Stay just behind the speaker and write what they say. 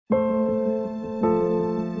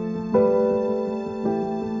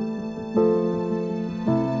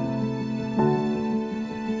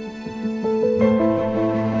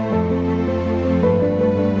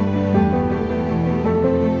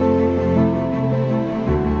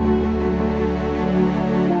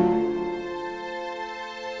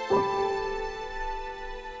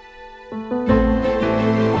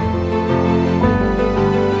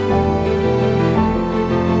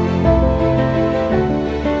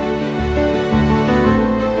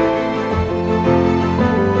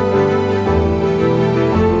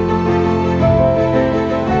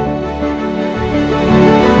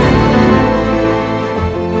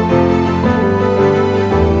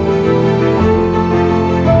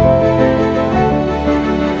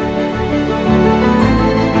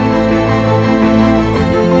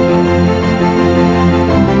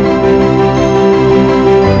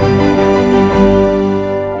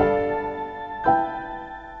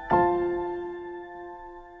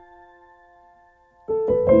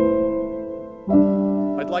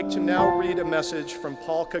like to now read a message from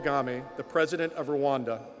Paul Kagame, the president of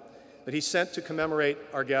Rwanda, that he sent to commemorate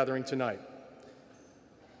our gathering tonight.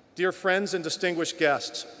 Dear friends and distinguished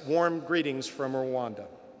guests, warm greetings from Rwanda.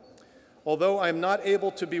 Although I am not able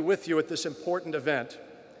to be with you at this important event,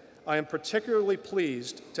 I am particularly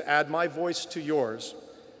pleased to add my voice to yours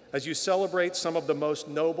as you celebrate some of the most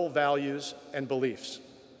noble values and beliefs.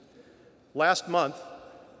 Last month,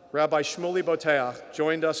 Rabbi Shmuley Boteach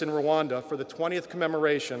joined us in Rwanda for the 20th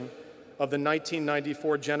commemoration of the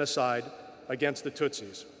 1994 genocide against the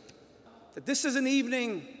Tutsis. That this is an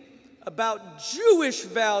evening about Jewish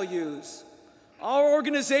values. Our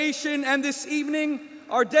organization and this evening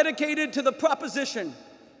are dedicated to the proposition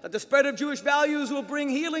that the spread of Jewish values will bring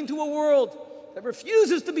healing to a world that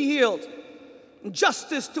refuses to be healed, and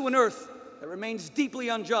justice to an earth that remains deeply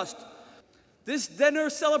unjust. This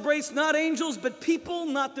dinner celebrates not angels, but people,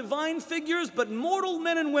 not divine figures, but mortal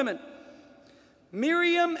men and women.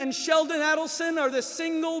 Miriam and Sheldon Adelson are the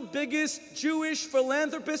single biggest Jewish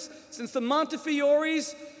philanthropists since the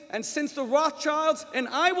Montefiore's and since the Rothschilds, and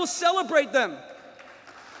I will celebrate them.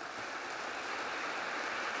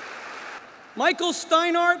 Michael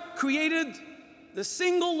Steinhardt created the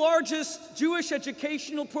single largest Jewish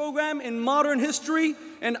educational program in modern history,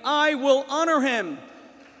 and I will honor him.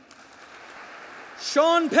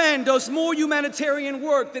 Sean Penn does more humanitarian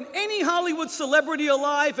work than any Hollywood celebrity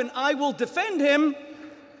alive, and I will defend him.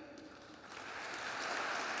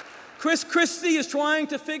 Chris Christie is trying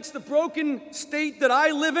to fix the broken state that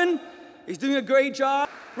I live in. He's doing a great job.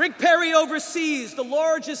 Rick Perry oversees the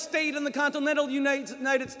largest state in the continental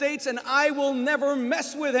United States, and I will never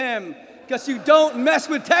mess with him, because you don't mess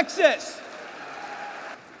with Texas.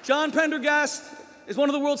 John Prendergast is one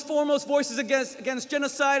of the world's foremost voices against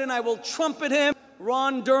genocide, and I will trumpet him.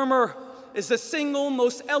 Ron Dermer is the single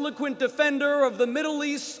most eloquent defender of the Middle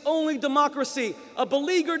East's only democracy, a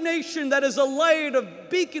beleaguered nation that is a light, a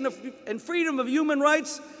beacon and freedom of human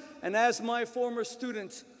rights. And as my former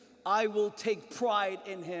student, I will take pride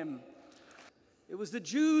in him. It was the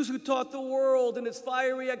Jews who taught the world in its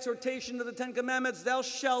fiery exhortation to the Ten Commandments, "Thou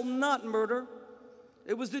shalt not murder."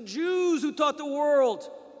 It was the Jews who taught the world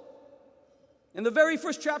in the very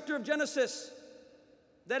first chapter of Genesis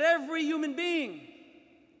that every human being,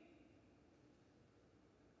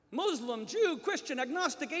 Muslim, Jew, Christian,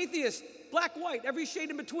 agnostic, atheist, black, white, every shade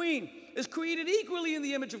in between, is created equally in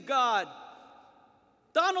the image of God.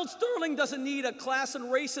 Donald Sterling doesn't need a class in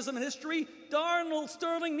racism and history. Donald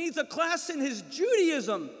Sterling needs a class in his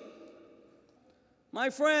Judaism. My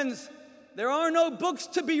friends, there are no books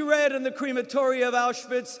to be read in the crematoria of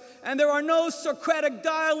Auschwitz, and there are no Socratic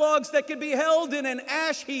dialogues that can be held in an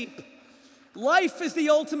ash heap. Life is the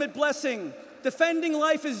ultimate blessing. Defending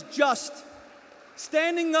life is just.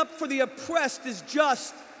 Standing up for the oppressed is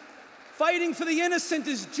just. Fighting for the innocent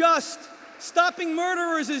is just. Stopping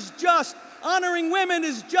murderers is just. Honoring women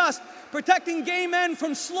is just. Protecting gay men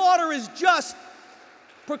from slaughter is just.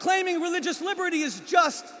 Proclaiming religious liberty is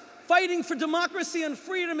just. Fighting for democracy and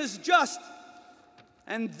freedom is just.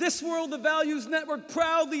 And this World of Values Network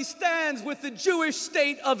proudly stands with the Jewish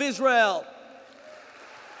state of Israel.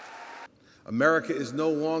 America is no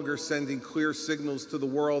longer sending clear signals to the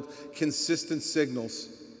world, consistent signals.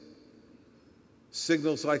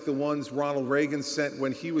 Signals like the ones Ronald Reagan sent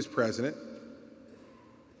when he was president,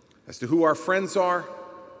 as to who our friends are,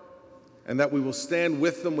 and that we will stand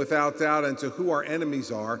with them without doubt, and to who our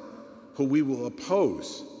enemies are, who we will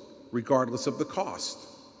oppose, regardless of the cost.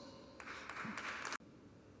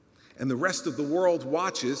 And the rest of the world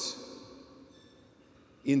watches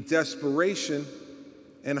in desperation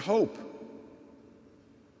and hope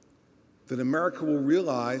that America will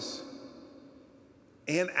realize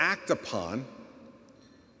and act upon,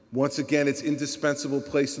 once again, its indispensable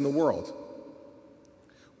place in the world,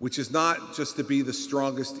 which is not just to be the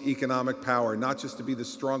strongest economic power, not just to be the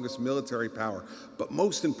strongest military power, but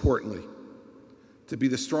most importantly, to be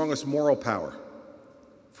the strongest moral power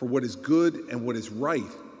for what is good and what is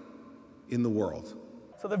right in the world.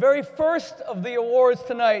 So the very first of the awards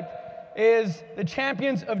tonight is the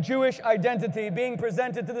Champions of Jewish Identity, being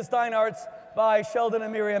presented to the Steinhardts by Sheldon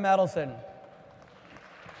and Miriam Adelson.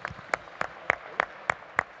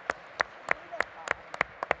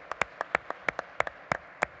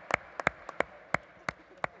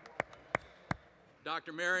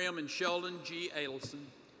 Dr. Miriam and Sheldon G. Adelson,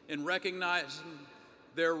 in recognizing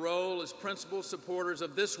their role as principal supporters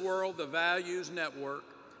of This World, the Values Network,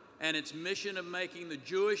 and its mission of making the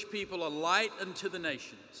Jewish people a light unto the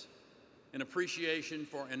nations, in appreciation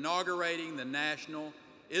for inaugurating the National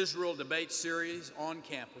Israel Debate Series on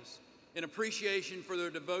campus, in appreciation for their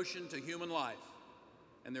devotion to human life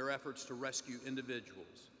and their efforts to rescue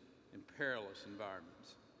individuals, perilous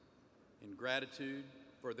environments. In gratitude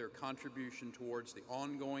for their contribution towards the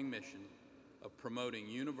ongoing mission of promoting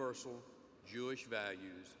universal Jewish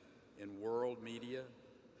values in world media,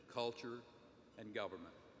 culture, and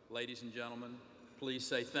government. Ladies and gentlemen, please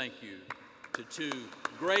say thank you to two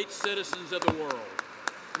great citizens of the world,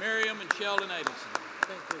 Miriam and Sheldon Adelson.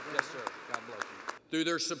 Thank you. Yes, sir. God bless you. Through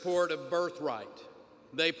their support of Birthright,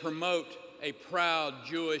 they promote a proud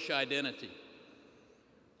Jewish identity.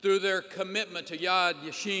 Through their commitment to Yad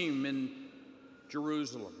Vashem in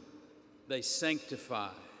Jerusalem, they sanctify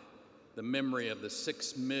the memory of the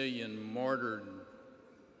 6 million martyred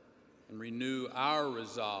and renew our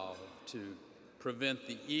resolve to prevent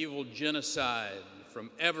the evil genocide from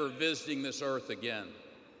ever visiting this earth again.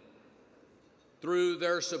 Through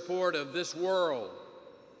their support of This World,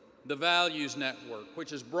 the Values Network, which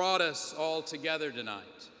has brought us all together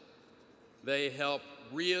tonight, they help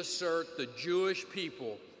reassert the Jewish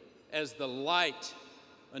people as the light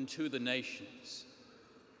unto the nations.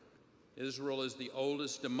 Israel is the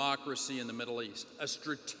oldest democracy in the Middle East, a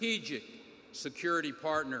strategic security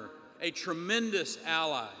partner, a tremendous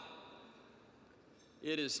ally.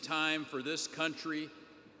 It is time for this country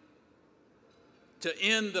to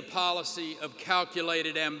end the policy of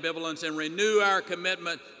calculated ambivalence and renew our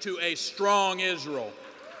commitment to a strong Israel.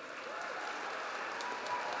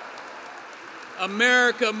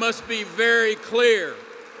 America must be very clear.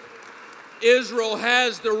 Israel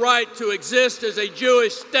has the right to exist as a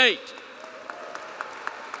Jewish state.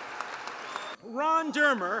 Ron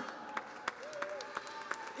Dermer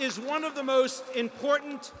is one of the most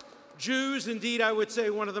important Jews, indeed I would say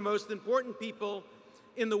one of the most important people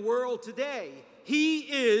in the world today. He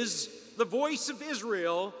is the voice of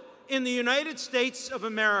Israel in the United States of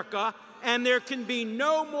America, and there can be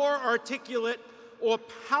no more articulate or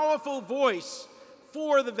powerful voice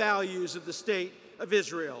for the values of the state of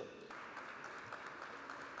Israel.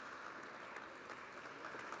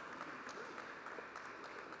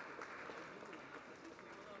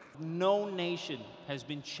 No nation has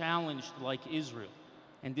been challenged like Israel.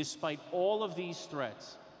 And despite all of these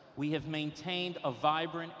threats, we have maintained a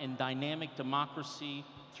vibrant and dynamic democracy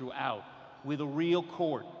throughout, with a real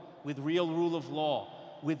court, with real rule of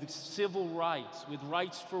law, with civil rights, with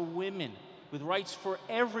rights for women, with rights for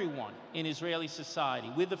everyone in Israeli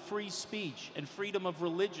society, with a free speech and freedom of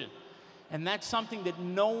religion. And that's something that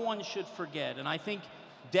no one should forget. And I think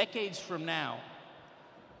decades from now,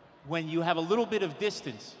 when you have a little bit of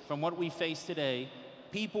distance from what we face today,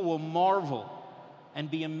 people will marvel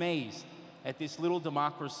and be amazed at this little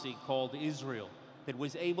democracy called Israel that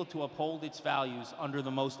was able to uphold its values under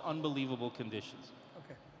the most unbelievable conditions.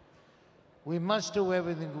 Okay. We must do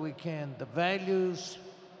everything we can. The values,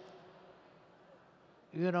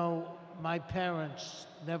 you know, my parents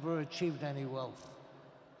never achieved any wealth,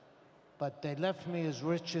 but they left me as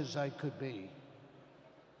rich as I could be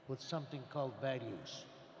with something called values.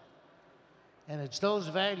 And it's those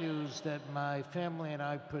values that my family and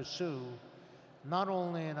I pursue, not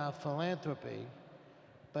only in our philanthropy,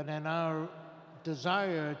 but in our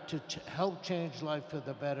desire to help change life for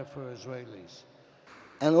the better for Israelis.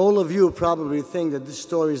 And all of you probably think that this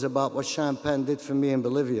story is about what Champagne did for me in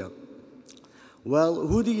Bolivia. Well,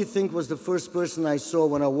 who do you think was the first person I saw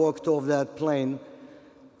when I walked off that plane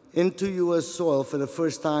into U.S. soil for the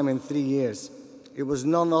first time in 3 years? It was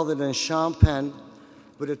none other than Champagne,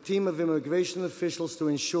 with a team of immigration officials to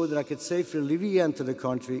ensure that I could safely re-enter the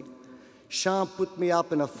country. Sean put me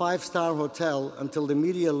up in a 5-star hotel until the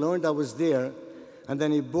media learned I was there, and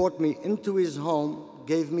then he brought me into his home,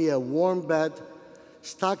 gave me a warm bed,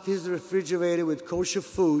 stocked his refrigerator with kosher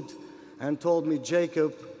food, and told me,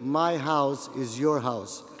 "Jacob, my house is your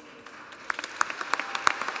house."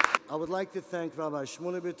 I would like to thank Rabbi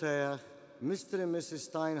Shmuley B'Teach, Mr. and Mrs.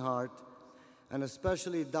 Steinhardt, and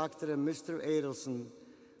especially Dr. and Mr. Adelson,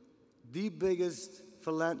 the biggest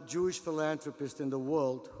Jewish philanthropist in the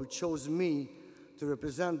world, who chose me to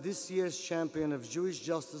represent this year's Champion of Jewish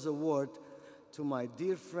Justice Award to my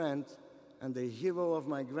dear friend and the hero of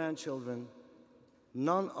my grandchildren,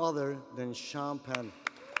 none other than Champagne.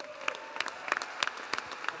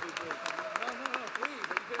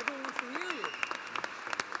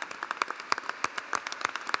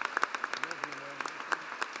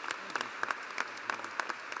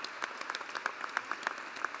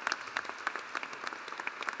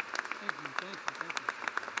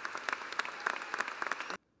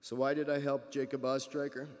 So why did I help Jacob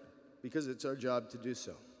Ostreicher? Because it's our job to do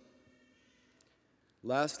so.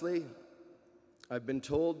 Lastly, I've been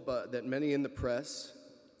told that many in the press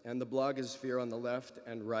and the blogosphere on the left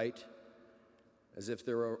and right, as if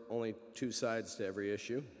there are only two sides to every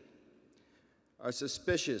issue, are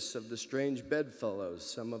suspicious of the strange bedfellows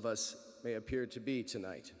some of us may appear to be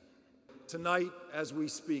tonight. Tonight, as we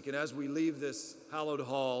speak and as we leave this hallowed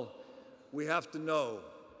hall, we have to know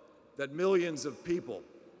that millions of people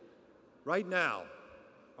right now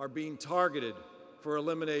are being targeted for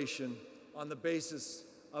elimination on the basis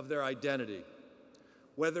of their identity,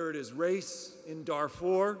 whether it is race in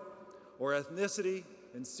Darfur, or ethnicity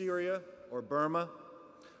in Syria or Burma,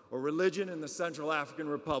 or religion in the Central African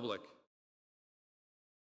Republic.